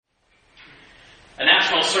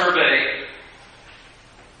survey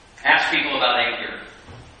asked people about anger.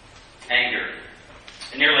 Anger.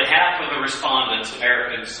 And nearly half of the respondents,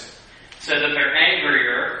 Americans, said that they're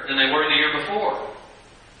angrier than they were the year before.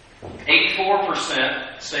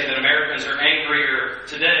 84% say that Americans are angrier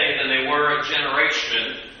today than they were a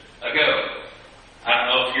generation ago. I don't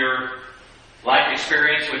know if your life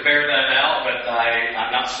experience would bear that out, but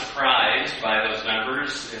I'm not surprised by those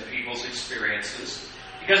numbers and people's experiences.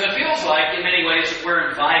 Because it feels like, in many ways, that we're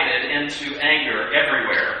invited into anger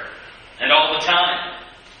everywhere and all the time.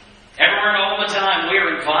 Everywhere and all the time, we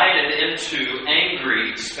are invited into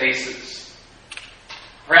angry spaces.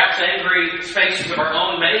 Perhaps angry spaces of our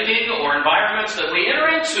own making or environments that we enter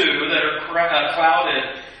into that are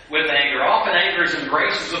clouded with anger. Often anger is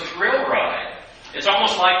embraced as a thrill ride. It's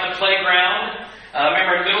almost like the playground. I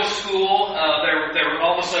remember in middle school, there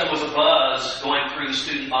all of a sudden was a buzz going through the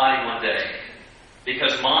student body one day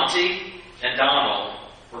because Monty and Donald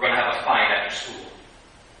were going to have a fight after school.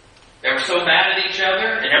 They were so mad at each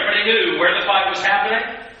other, and everybody knew where the fight was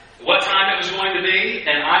happening, what time it was going to be,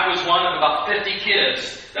 and I was one of about 50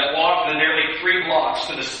 kids that walked the nearly 3 blocks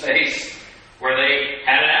to the space where they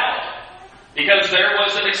had it out. Because there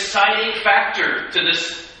was an exciting factor to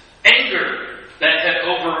this anger that had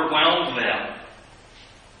overwhelmed them.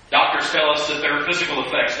 Doctors tell us that there are physical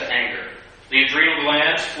effects to anger. The adrenal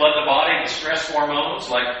glands flood the body with stress hormones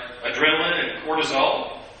like adrenaline and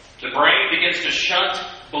cortisol. The brain begins to shunt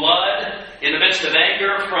blood in the midst of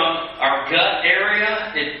anger from our gut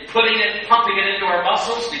area and pumping it into our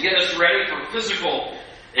muscles to get us ready for physical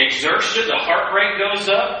exertion. The heart rate goes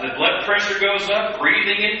up, the blood pressure goes up,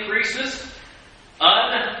 breathing increases.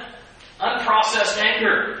 Unprocessed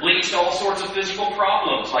anger leads to all sorts of physical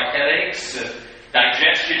problems like headaches,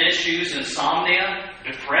 digestion issues, insomnia,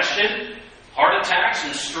 depression, heart attacks,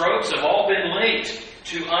 and strokes have all been linked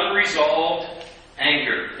to unresolved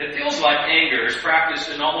anger. It feels like anger is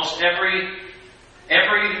practiced in almost every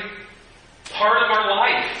part of our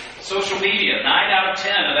life. Social media, 9 out of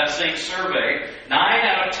 10 of that same survey, 9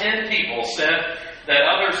 out of 10 people said that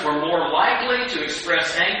others were more likely to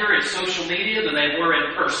express anger in social media than they were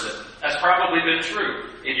in person. That's probably been true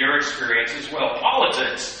in your experience as well.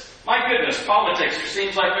 Politics. My goodness, politics. It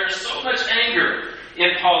seems like there's so much anger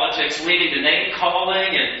in politics, leading to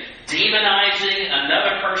name-calling and demonizing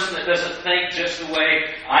another person that doesn't think just the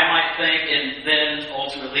way I might think, and then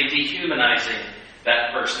ultimately dehumanizing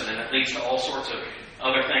that person. And it leads to all sorts of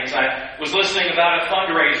other things. I was listening about a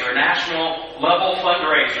fundraiser, a national level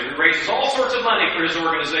fundraiser who raises all sorts of money for his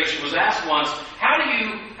organization, was asked once, how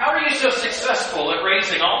are you so successful at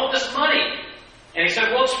raising all of this money? And he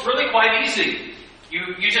said, well, it's really quite easy.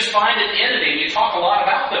 You just find an entity and you talk a lot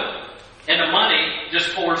about them, and the money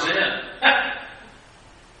just pours in.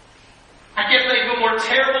 I can't think of a more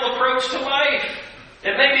terrible approach to life.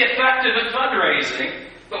 It may be effective at fundraising,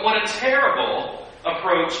 but what a terrible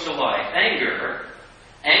approach to life. Anger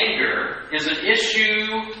is an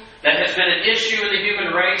issue that has been an issue in the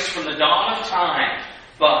human race from the dawn of time.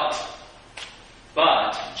 But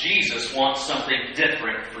Jesus wants something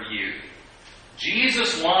different for you.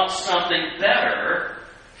 Jesus wants something better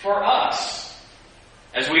for us.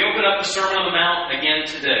 As we open up the Sermon on the Mount again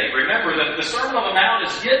today, remember that the Sermon on the Mount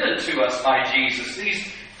is given to us by Jesus.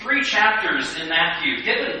 These 3 chapters in Matthew,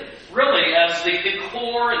 given really as the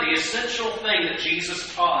core and the essential thing that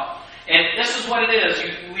Jesus taught. And this is what it is.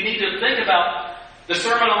 We need to think about the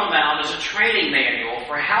Sermon on the Mount as a training manual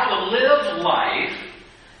for how to live life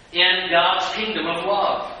in God's kingdom of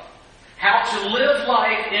love. How to live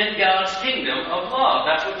life in God's kingdom of love.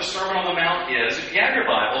 That's what the Sermon on the Mount is. If you have your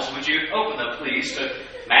Bibles, would you open them, please, to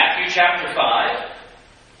Matthew chapter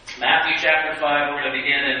 5. Matthew chapter 5, we're going to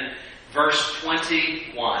begin in verse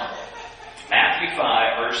 21. Matthew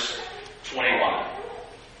 5, verse 21.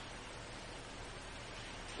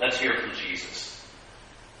 Let's hear from Jesus.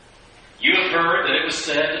 You have heard that it was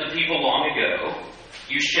said to the people long ago,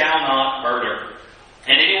 you shall not murder,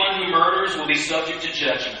 and anyone who murders will be subject to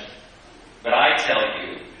judgment. But I tell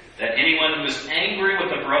you that anyone who is angry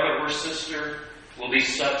with a brother or sister will be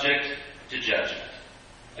subject to judgment.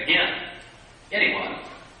 Again, anyone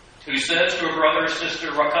who says to a brother or sister,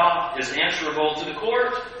 Rakah, is answerable to the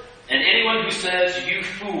court, and anyone who says, you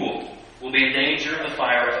fool, will be in danger of the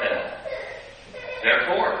fire of hell.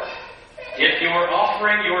 Therefore, if you're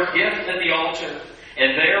offering your gift at the altar,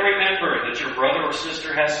 and there remember that your brother or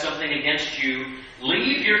sister has something against you,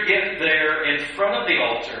 leave your gift there in front of the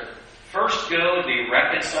altar. First go and be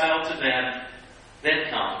reconciled to them, then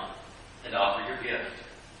come and offer your gift.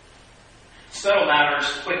 Settle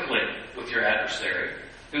matters quickly with your adversary,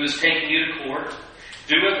 who is taking you to court.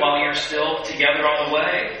 Do it while you're still together on the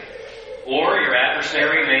way, or your adversary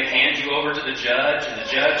adversary may hand you over to the judge, and the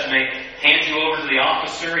judge may hand you over to the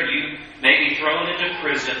officer, and you may be thrown into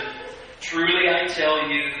prison. Truly I tell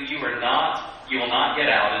you, you will not get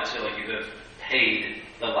out until you have paid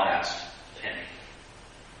the last penny.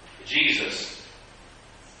 Jesus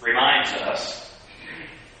reminds us.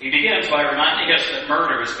 He begins by reminding us that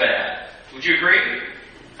murder is bad. Would you agree?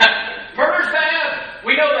 Murder's bad!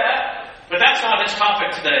 We know that. But that's not his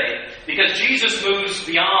topic today. Because Jesus moves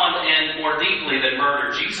beyond and more deeply than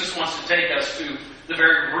murder. Jesus wants to take us to the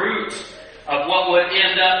very root of what would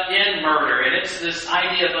end up in murder. And it's this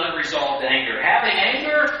idea of unresolved anger. Having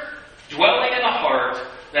anger dwelling in the heart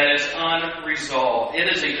that is unresolved. It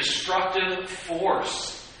is a destructive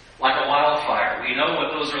force. Like a wildfire. We know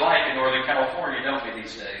what those are like in Northern California, don't we,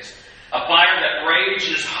 these days? A fire that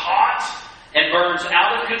rages hot and burns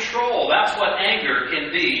out of control. That's what anger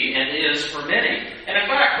can be and is for many. And in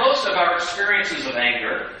fact, most of our experiences of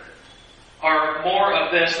anger are more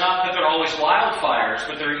of this, not that they're always wildfires,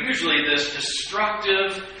 but they're usually this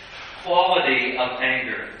destructive quality of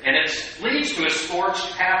anger. And it leads to a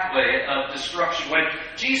scorched pathway of destruction. When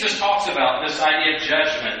Jesus talks about this idea of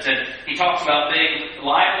judgment, and he talks about being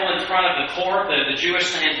liable in front of the court, the Jewish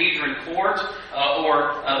Sanhedrin court,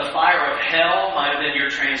 or the fire of hell, might have been your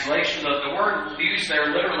translation. The word used there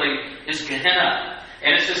literally is Gehenna.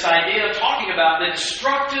 And it's this idea of talking about the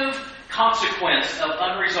destructive consequence of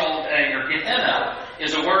unresolved anger. Gehenna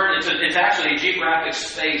is a word, it's actually a geographic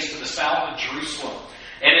space to the south of Jerusalem.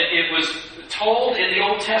 And it was told in the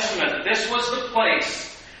Old Testament that this was the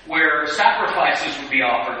place where sacrifices would be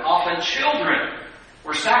offered. Often children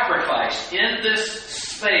were sacrificed in this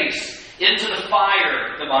space, into the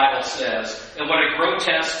fire, the Bible says. And what a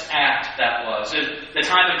grotesque act that was. In the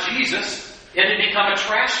time of Jesus, it had become a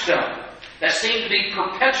trash dump that seemed to be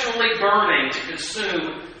perpetually burning to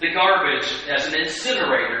consume the garbage as an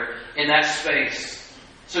incinerator in that space.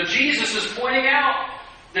 So Jesus is pointing out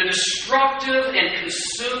the destructive and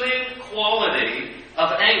consuming quality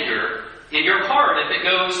of anger in your heart if it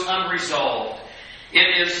goes unresolved.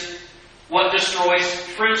 It is what destroys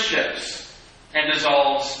friendships and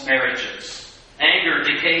dissolves marriages. Anger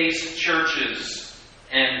decays churches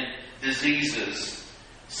and diseases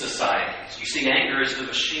societies. You see, anger is the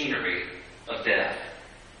machinery of death.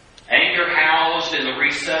 Anger housed in the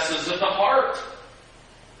recesses of the heart.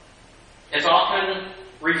 It's often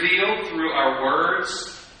revealed through our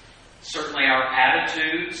words, certainly our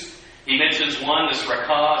attitudes. He mentions one, this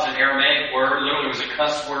rakaz, an Aramaic word, literally was a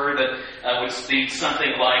cuss word that would speak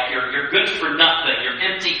something like, you're good for nothing, you're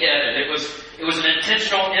empty-headed. It was an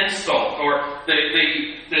intentional insult, or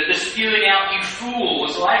the spewing out, you fool,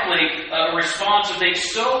 was likely a response of being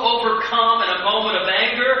so overcome in a moment of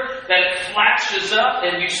anger that it flashes up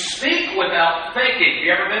and you speak without thinking.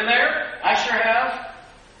 You ever been there? I sure have.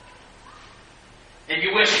 And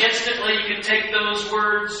you wish instantly you could take those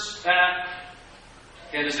words back.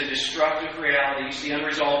 It is a destructive reality. You see,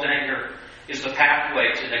 unresolved anger is the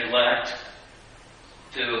pathway to neglect,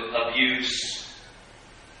 to abuse,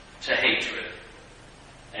 to hatred,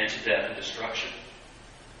 and to death and destruction.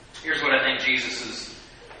 Here's what I think Jesus is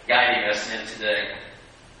guiding us in today.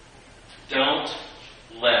 Don't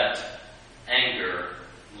let anger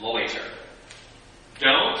loiter.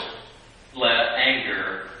 Don't let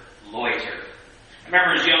anger loiter. I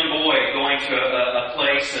remember as a young boy going to a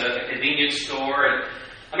place, a convenience store, and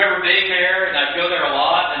I remember being there, and I'd go there a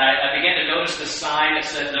lot, and I began to notice the sign that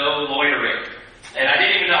said no loitering. And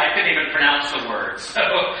I couldn't even pronounce the word, so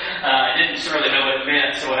I didn't really know what it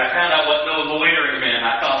meant. So when I found out what no loitering meant,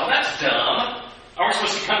 I thought, well, that's dumb. Aren't we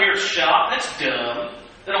supposed to come here to shop? That's dumb.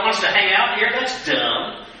 They don't want us to hang out here? That's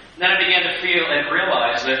dumb. And then I began to feel and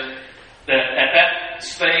realize that at that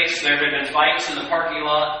space there had been fights in the parking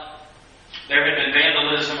lot. There had been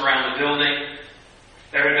vandalism around the building.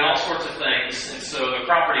 There had been all sorts of things. And so the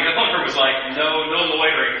property owner was like, no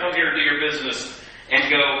loitering. Come here, do your business, and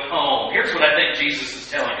go home. Here's what I think Jesus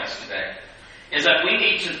is telling us today, is that we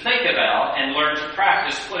need to think about and learn to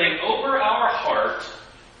practice putting over our heart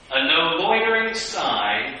a no loitering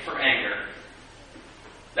sign for anger.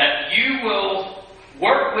 That you will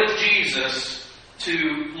work with Jesus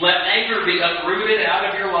to let anger be uprooted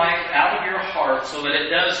out of your life, out of your heart, so that it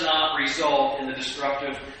does not result in the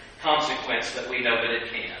destructive consequence that we know that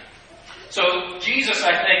it can. So Jesus,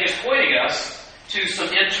 I think, is pointing us to some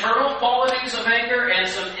internal qualities of anger and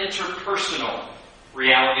some interpersonal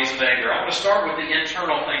realities of anger. I want to start with the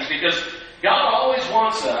internal things, because God always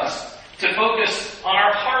wants us to focus on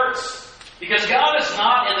our hearts, because God is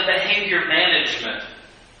not in the behavior management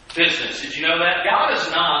business. Did you know that? God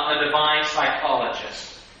is not a divine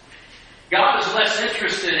psychologist. God is less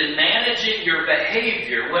interested in managing your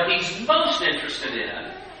behavior. What He's most interested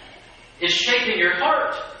in is shaping your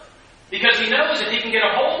heart. Because He knows if He can get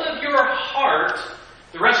a hold of your heart,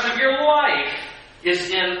 the rest of your life is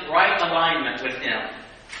in right alignment with Him.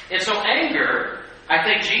 And so anger, I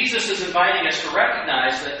think Jesus is inviting us to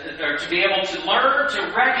recognize that, or to be able to learn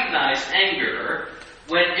to recognize anger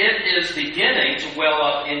when it is beginning to well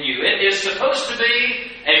up in you. It is supposed to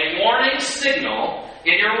be a warning signal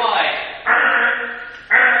in your life.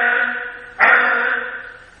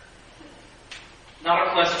 Not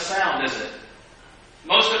a pleasant sound, is it?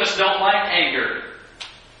 Most of us don't like anger.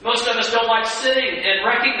 Most of us don't like sitting and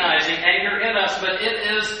recognizing anger in us, but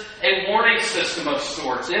it is a warning system of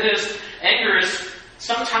sorts. Anger is,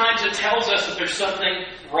 sometimes it tells us that there's something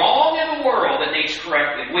wrong in the world that needs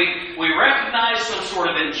correcting. We recognize some sort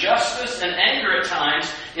of injustice and anger at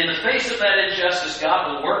times. In the face of that injustice, God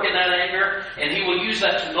will work in that anger, and He will use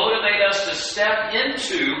that to motivate us to step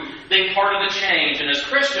into being part of the change. And as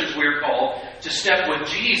Christians, we're called to step with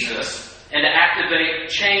Jesus and to activate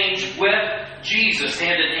change with Jesus,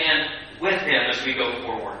 hand in hand with Him as we go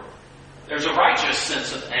forward. There's a righteous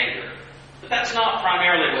sense of anger, but that's not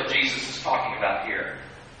primarily what Jesus is talking about here.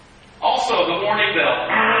 Also, the warning bell.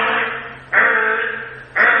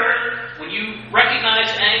 When you recognize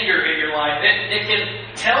anger in your life, it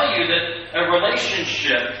can tell you that a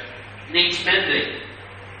relationship needs mending.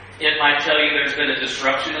 It might tell you there's been a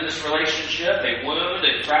disruption in this relationship, a wound,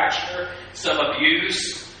 a fracture, some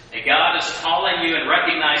abuse. And God is calling you and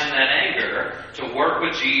recognizing that anger to work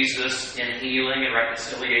with Jesus in healing and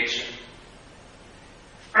reconciliation.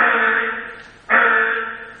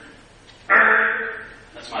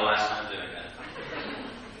 That's my last time doing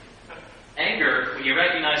that. Anger, when you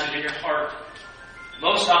recognize it in your heart,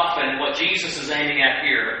 most often what Jesus is aiming at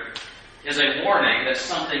here is a warning that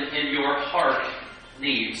something in your heart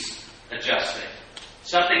needs adjusting.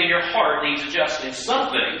 Something in your heart needs adjusting.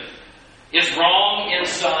 Something is wrong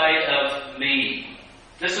inside of me.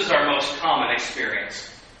 This is our most common experience.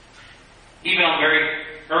 Even on very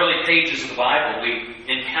early pages of the Bible, we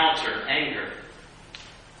encounter anger.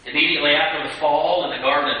 Immediately after the fall in the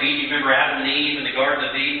Garden of Eden, you remember Adam and Eve in the Garden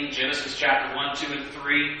of Eden, Genesis chapter 1, 2, and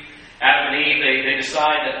 3. Adam and Eve, they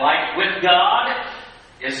decide that life with God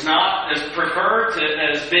is not as preferred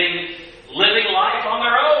as being living life on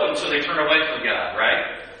their own, so they turn away from God,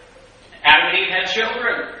 right? Adam and Eve had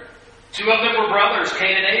children. Two of them were brothers,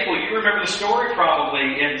 Cain and Abel. You remember the story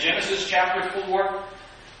probably in Genesis chapter 4.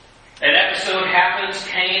 An episode happens.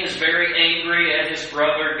 Cain is very angry at his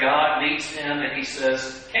brother. God meets him and He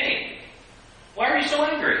says, Cain, why are you so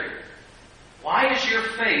angry? Why is your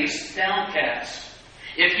face downcast?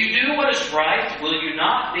 If you do what is right, will you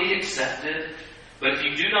not be accepted? But if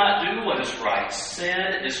you do not do what is right,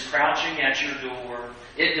 sin is crouching at your door.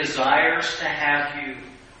 It desires to have you,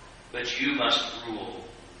 but you must rule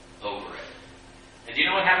over it. And do you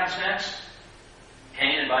know what happens next?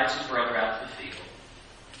 Cain invites his brother out to the field,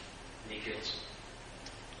 and he kills him.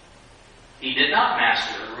 He did not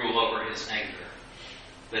master or rule over his anger,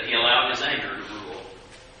 but he allowed his anger to rule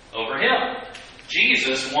over him.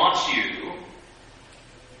 Jesus wants you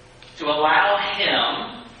to allow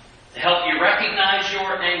Him to help you recognize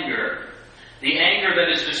your anger, the anger that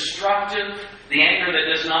is destructive, the anger that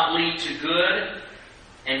does not lead to good,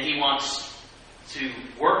 and He wants to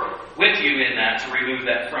work with you in that, to remove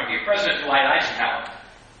that from you. President Dwight Eisenhower,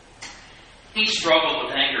 he struggled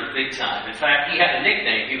with anger big time. In fact, he had a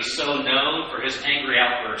nickname. He was so known for his angry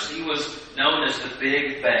outbursts. He was known as the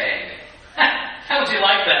Big Bang. How would you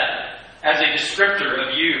like that as a descriptor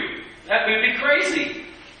of you? That would be crazy.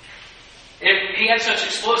 If he had such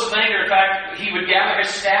explosive anger, in fact, he would gather his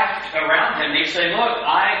staff around him and he'd say, look,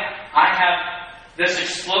 I have this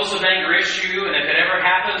explosive anger issue, and if it ever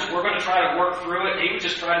happens, we're going to try to work through it. He would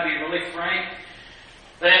just try to be really frank.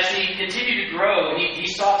 But as he continued to grow, he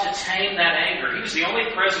sought to tame that anger. He was the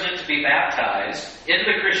only president to be baptized into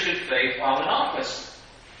the Christian faith while in office.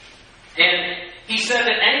 And he said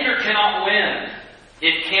that anger cannot win.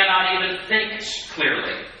 It cannot even think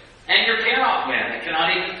clearly. Anger cannot win. It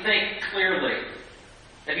cannot even think clearly.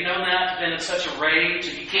 Have you known that? Been in such a rage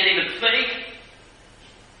that you can't even think?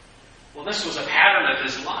 Well, this was a pattern of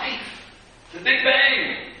his life. The Big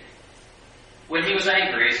Bang. When he was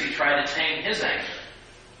angry, as he tried to tame his anger,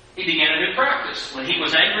 he began a new practice. When he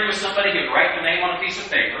was angry with somebody, he would write the name on a piece of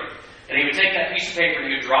paper, and he would take that piece of paper and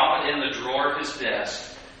he would drop it in the drawer of his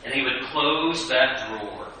desk, and he would close that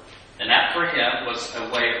drawer. And that for him was a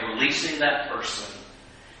way of releasing that person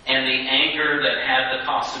and the anger that had the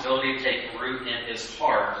possibility to take root in his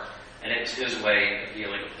heart, and it's his way of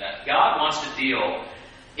dealing with that. God wants to deal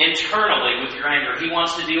internally with your anger. He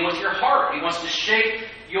wants to deal with your heart. He wants to shape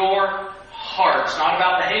your heart. It's not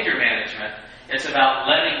about behavior management. It's about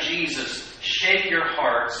letting Jesus shape your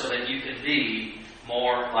heart so that you can be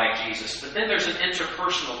more like Jesus. But then there's an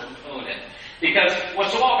interpersonal component. Because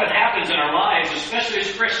what so often happens in our lives, especially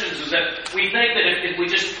as Christians, is that we think that if we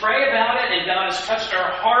just pray about it and God has touched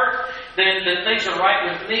our heart, then things are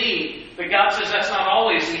right with me. But God says that's not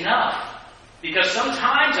always enough. Because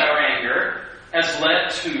sometimes our anger has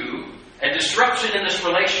led to a disruption in this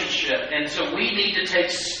relationship. And so we need to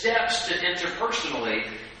take steps to interpersonally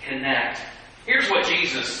connect. Here's what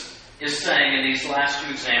Jesus is saying in these last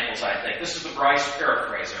two examples, I think. This is the Brice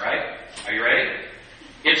paraphrase, all right? Are you ready?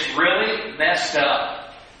 It's really messed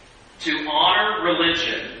up to honor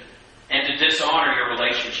religion and to dishonor your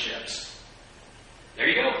relationships. There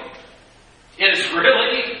you go. It is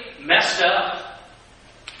really messed up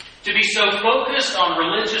to be so focused on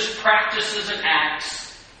religious practices and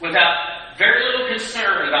acts without very little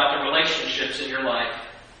concern about the relationships in your life.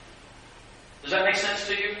 Does that make sense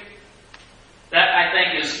to you? That, I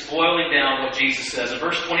think, is boiling down what Jesus says. In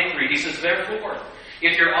verse 23, he says, therefore,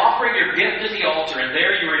 if you're offering your gift at the altar and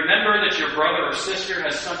there you remember that your brother or sister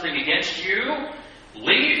has something against you,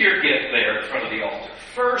 leave your gift there in front of the altar.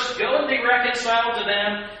 First, go and be reconciled to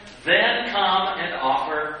them, then come and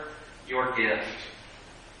offer your gift.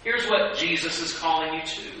 Here's what Jesus is calling you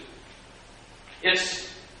to. It's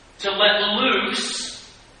to let loose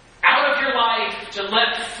out of your life, to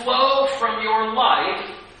let flow from your life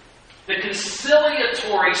the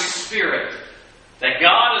conciliatory spirit that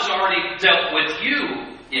God has already dealt with you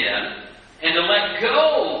in, and to let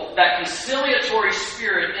go that conciliatory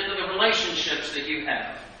spirit into the relationships that you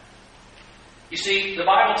have. You see, the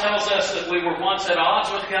Bible tells us that we were once at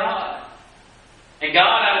odds with God. And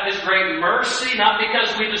God, out of His great mercy, not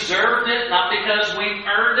because we deserved it, not because we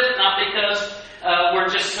earned it, not because we're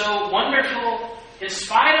just so wonderful, in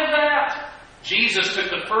spite of that, Jesus took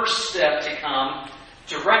the first step to come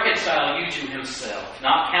to reconcile you to Himself,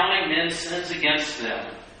 not counting men's sins against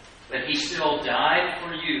them, but He still died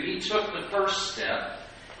for you. He took the first step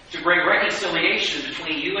to bring reconciliation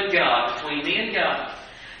between you and God, between me and God.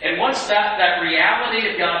 And once that reality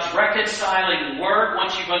of God's reconciling work,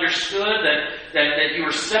 once you've understood that you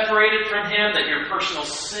are separated from Him, that your personal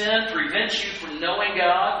sin prevents you from knowing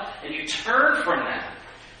God, and you turn from that,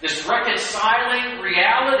 this reconciling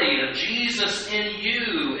reality of Jesus in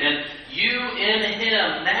you and you in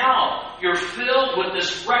Him, now you're filled with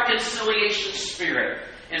this reconciliation spirit.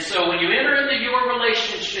 And so when you enter into your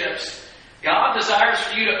relationships, God desires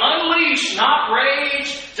for you to unleash not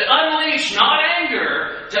rage, to unleash not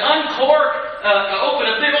anger, to uncork, open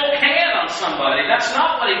a big old can on somebody. That's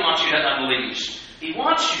not what He wants you to unleash. He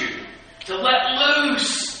wants you to let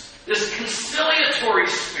loose this conciliatory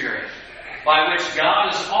spirit by which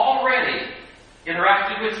God has already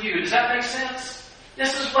interacted with you. Does that make sense?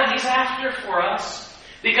 This is what He's after for us.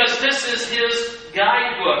 Because this is His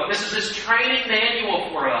guidebook. This is His training manual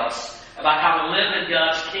for us about how to live in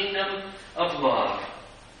God's kingdom of love.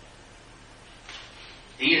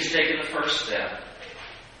 He has taken the first step.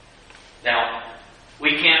 Now,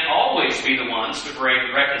 we can't always be the ones to bring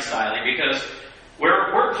reconciling because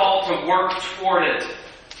we're called to work toward it.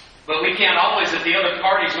 But we can't always, if the other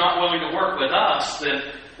party's not willing to work with us, then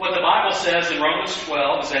what the Bible says in Romans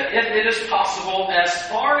 12 is that if it is possible, as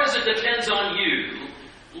far as it depends on you,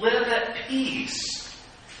 live at peace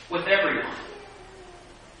with everyone.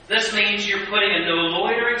 This means you're putting a no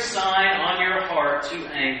loitering sign on your heart to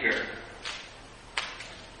anger.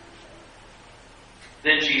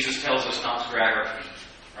 Then Jesus tells us not to drag our feet,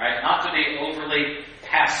 right? Not to be overly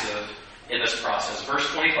passive in this process. Verse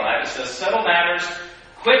 25, it says, settle matters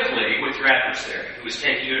quickly with your adversary who is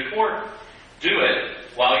taking you to court. Do it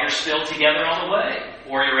while you're still together on the way,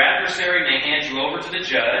 or your adversary may hand you over to the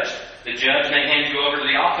judge. The judge may hand you over to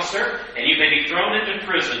the officer, and you may be thrown into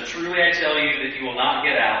prison. Truly I tell you that you will not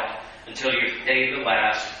get out until you've paid the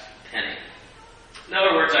last penny. In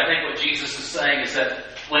other words, I think what Jesus is saying is that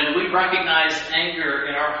when we recognize anger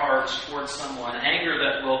in our hearts towards someone, anger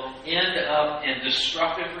that will end up in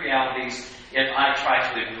destructive realities if I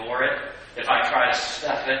try to ignore it, if I try to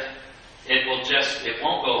stuff it, it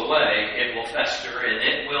won't go away, it will fester, and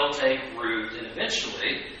it will take root, and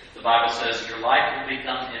eventually, the Bible says, your life will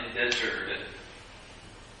become embittered,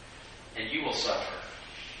 and you will suffer,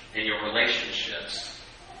 and your relationships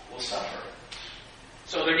will suffer.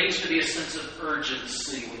 So there needs to be a sense of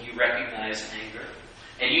urgency when you recognize anger.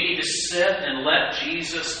 And you need to sit and let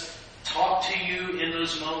Jesus talk to you in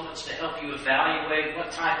those moments to help you evaluate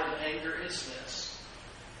what type of anger is this.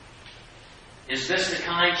 Is this the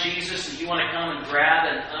kind, Jesus, that you want to come and grab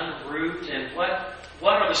and unroot? And what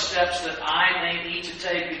what are the steps that I may need to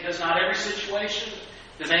take? Because not every situation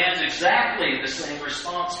demands exactly the same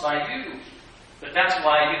response by you. But that's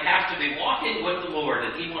why you have to be walking with the Lord,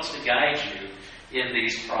 and He wants to guide you in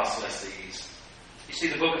these processes. You see,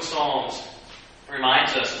 the book of Psalms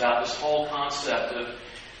reminds us about this whole concept of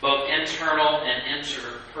both internal and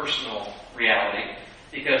interpersonal reality.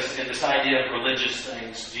 Because in this idea of religious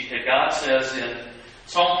things, God says in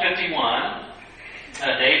Psalm 51,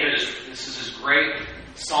 this is his great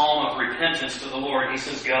psalm of repentance to the Lord. He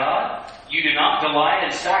says, God, you do not delight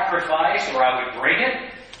in sacrifice, or I would bring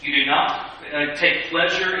it. You do not take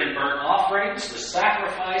pleasure in burnt offerings. The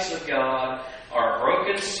sacrifice of God are a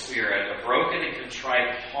broken spirit, a broken and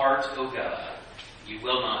contrite heart, O God, you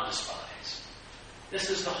will not despise. This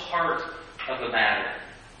is the heart of the matter.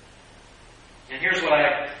 And here's what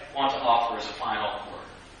I want to offer as a final word.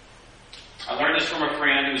 I learned this from a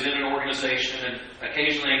friend who was in an organization, and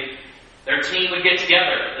occasionally their team would get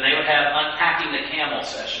together and they would have unpacking the camel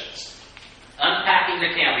sessions. Unpacking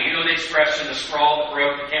the camel. You know the expression, the straw that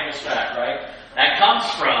broke the camel's back, right? That comes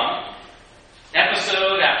from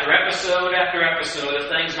episode after episode after episode of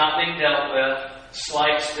things not being dealt with,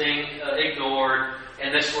 slights being ignored,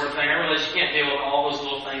 and this sort of thing. I realize you can't deal with all those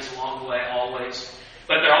little things along the way, always.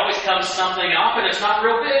 But there always comes something, and often it's not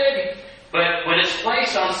real big, but when it's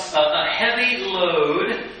placed on a heavy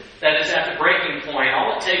load that is at the breaking point,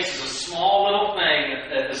 all it takes is a small little thing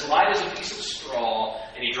as light as a piece of straw,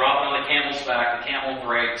 and you drop it on the camel's back, the camel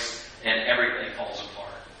breaks, and everything falls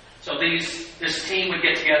apart. So this team would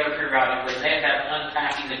get together periodically, and they'd have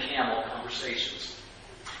unpacking the camel conversations.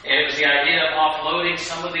 And it was the idea of offloading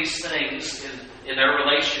some of these things in their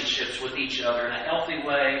relationships with each other in a healthy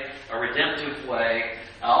way, a redemptive way.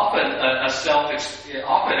 Often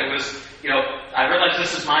it was, I realize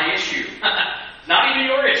this is my issue. Not even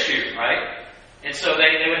your issue, right? And so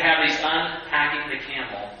they would have these unpacking the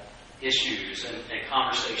camel issues and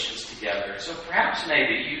conversations together. So perhaps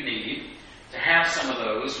maybe you need to have some of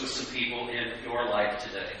those with some people in your life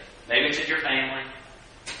today. Maybe it's in your family.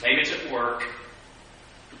 Maybe it's at work.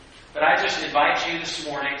 But I just invite you this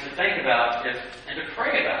morning to think about it and to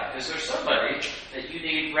pray about. Is there somebody that you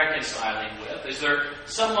need reconciling with? Is there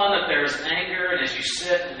someone that there's anger, and as you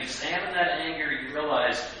sit and examine that anger, you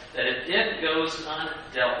realize that if it goes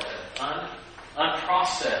undealt with,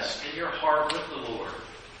 unprocessed in your heart with the Lord,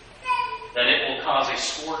 that it will cause a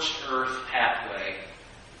scorched earth pathway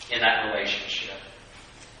in that relationship?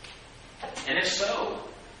 And if so,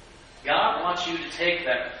 God wants you to take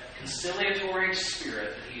that conciliatory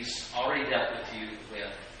spirit that He's already dealt with you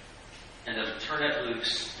with and to turn it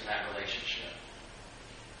loose in that relationship.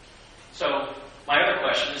 So, my other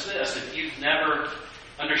question is this. If you've never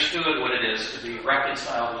understood what it is to be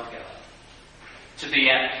reconciled with God, to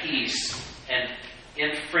be at peace and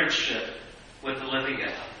in friendship with the living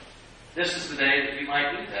God, this is the day that you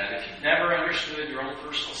might do that. If you've never understood your own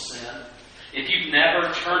personal sin, if you've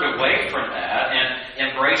never turned away from that and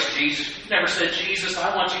embraced Jesus, if you've never said, Jesus,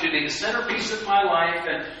 I want you to be the centerpiece of my life,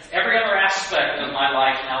 and every other aspect of my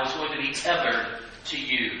life now is going to be tethered to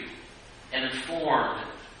you and informed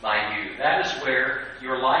by you. That is where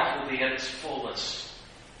your life will be at its fullest.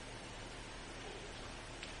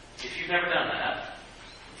 If you've never done that,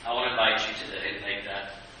 I want to invite you today to make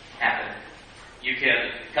that happen. You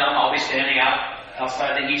can come. I'll be standing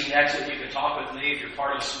outside the east exit. You can talk with me if you're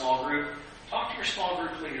part of a small group. Talk to your small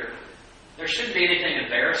group leader. There shouldn't be anything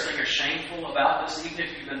embarrassing or shameful about this, even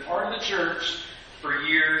if you've been part of the church for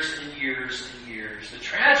years and years and years. The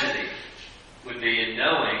tragedy would be in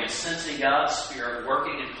knowing and sensing God's Spirit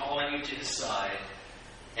working and calling you to His side,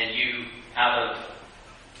 and you, out of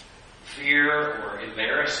fear or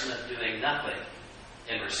embarrassment, doing nothing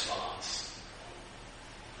in response.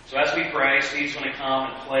 So as we pray, Steve's going to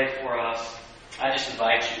come and play for us. I just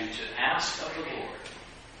invite you to ask of the Lord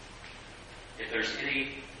if there's any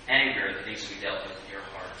anger that needs to be dealt with in your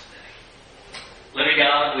heart today. Living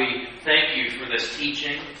God, we thank you for this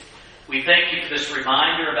teaching. We thank you for this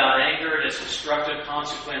reminder about anger and its destructive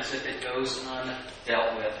consequence if it goes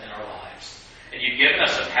undealt with in our lives. And you've given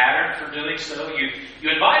us a pattern for doing so. You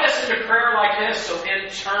invite us into prayer like this so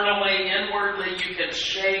internally, inwardly, you can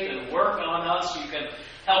shape and work on us. You can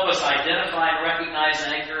help us identify and recognize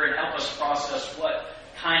anger and help us process what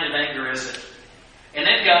kind of anger is it. And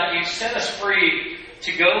then, God, you set us free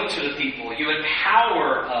to go to the people. You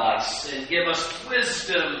empower us and give us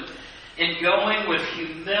wisdom in going with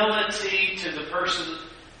humility to the person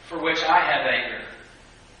for which I have anger.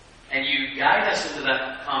 And you guide us into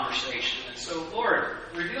that conversation. And so, Lord,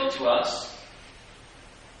 reveal to us,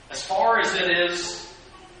 as far as it is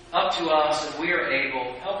up to us and we are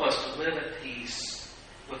able, help us to live at peace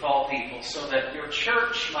with all people, so that your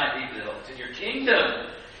church might be built, and your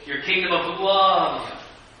kingdom of love,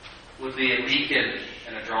 would be a beacon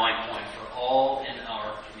and a drawing point for all in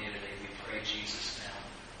our community. We pray, Jesus,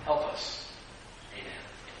 now. Help us.